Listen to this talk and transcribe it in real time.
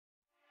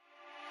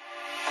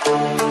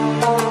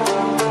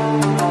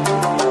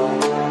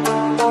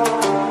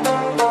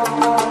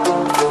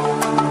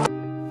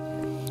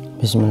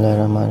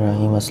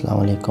बिस्मिल्लाहिर्रहमानिर्रहीम अस्सलाम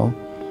वालेकुम।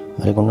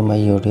 Welcome to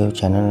my YouTube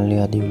channel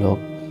हदी व्लॉग।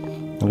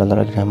 अल्लाह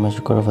ताला की रहमत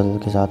शुक्र और फजल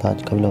के साथ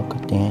आज का व्लॉग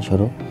करते हैं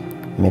शुरू।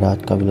 मेरा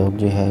आज का व्लॉग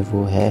जो है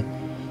वो है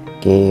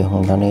कि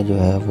होंडा ने जो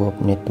है वो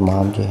अपने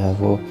तमाम जो है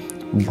वो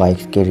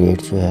बाइक्स के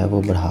रेट जो है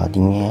वो बढ़ा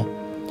दिए हैं।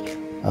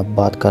 अब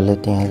बात कर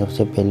लेते हैं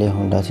सबसे पहले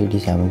होंडा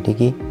CD70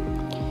 की।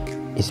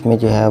 इसमें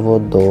जो है वो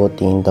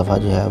 2-3 दफ़ा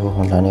जो है वो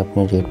होंडा ने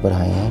अपने रेट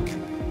बढ़ाए हैं।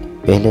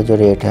 पहले जो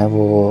रेट हैं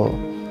वो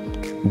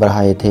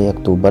बढ़ाए थे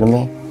अक्टूबर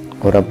में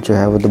और अब जो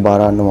है वो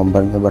दोबारा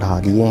नवंबर में बढ़ा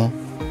दिए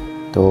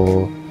हैं। तो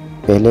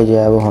पहले जो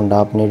है वो होंडा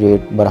अपने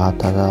रेट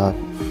बढ़ाता था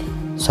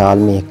साल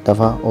में एक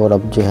दफ़ा, और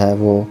अब जो है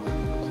वो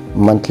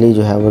मंथली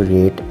जो है वो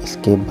रेट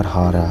इसके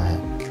बढ़ा रहा है।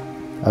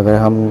 अगर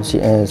हम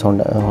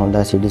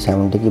होंडा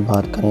CD70 की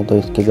बात करें तो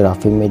इसके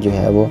ग्राफिक में जो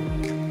है वो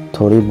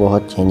थोड़ी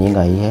बहुत चेंजिंग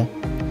आई है।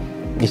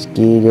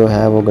 इसकी जो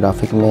है वो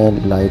ग्राफिक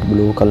में लाइट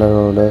ब्लू कलर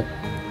और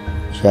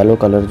येलो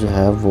कलर जो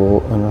है वो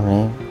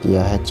उन्होंने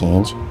किया है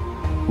चेंज।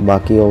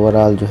 बाकी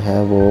ओवरऑल जो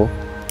है वो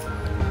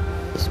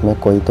इसमें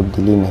कोई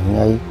तब्दीली नहीं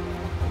आई।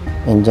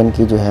 इंजन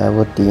की जो है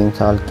वो 3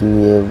 साल की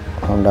ये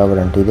होंडा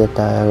वारंटी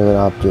देता है। अगर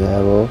आप जो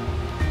है वो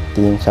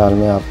 3 साल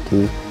में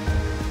आपकी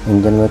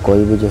इंजन में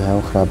कोई भी जो है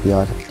वो ख़राबी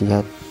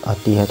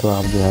आती है तो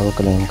आप जो है वो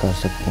क्लेम कर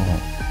सकते हैं।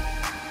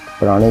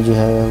 पुराने जो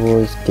है वो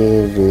इसके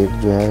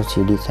रेट जो है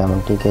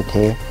CD70 के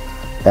थे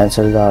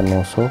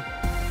 65,900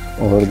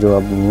 और जो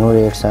अब न्यू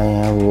रेट्स आए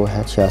हैं वो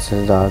है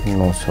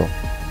 66,900।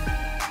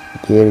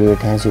 ये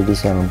रेट हैं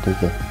CD70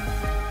 के।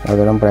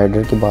 अगर हम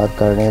राइडर की बात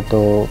कर रहे हैं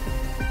तो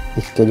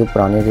इसके जो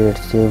पुराने रेट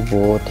थे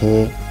वो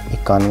थे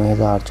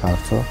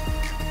 91,400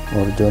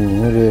 और जो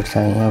न्यू रेट्स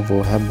आए हैं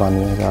वो है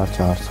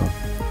 92,400।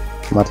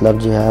 मतलब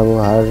जो है वो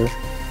हर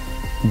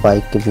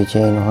बाइक के पीछे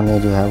इन्होंने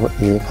जो है वो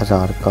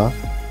 1,000 का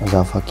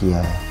इजाफ़ा किया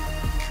है।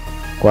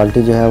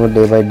 क्वालिटी जो है वो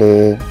डे बाय डे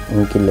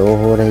इनकी लो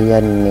हो रही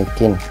है,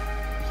 लेकिन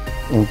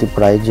इनकी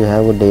प्राइस जो है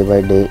वो डे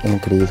बाय डे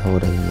इंक्रीज़ हो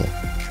रही है।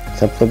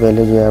 सबसे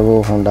पहले जो है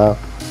वो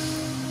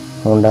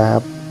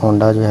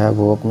होंडा जो है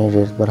वो अपने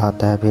रेट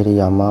बढ़ाता है, फिर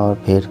यामा और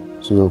फिर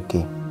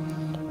सुजुकी।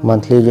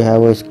 मंथली जो है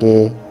वो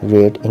इसके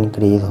रेट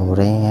इंक्रीज़ हो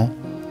रहे हैं।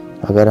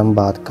 अगर हम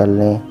बात कर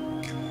लें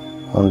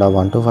होंडा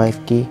 125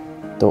 की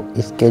तो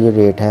इसके जो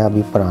रेट है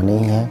अभी पुराने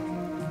ही हैं।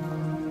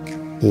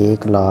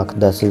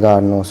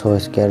 1,10,900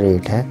 इसका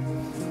रेट है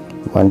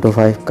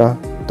 125 का।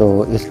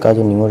 तो इसका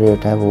जो न्यू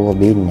रेट है वो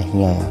अभी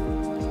नहीं आया।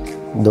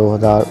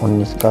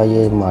 2019 का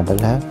ये मॉडल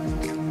है,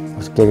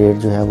 उसके रेट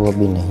जो है वो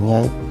अभी नहीं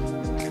आए।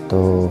 तो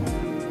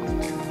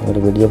अगर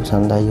वीडियो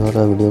पसंद आई हो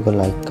तो वीडियो को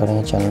लाइक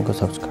करें, चैनल को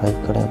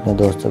सब्सक्राइब करें, अपने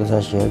दोस्तों के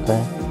साथ शेयर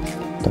करें।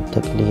 तब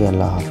तक के लिए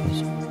अल्लाह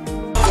हाफ़िज़।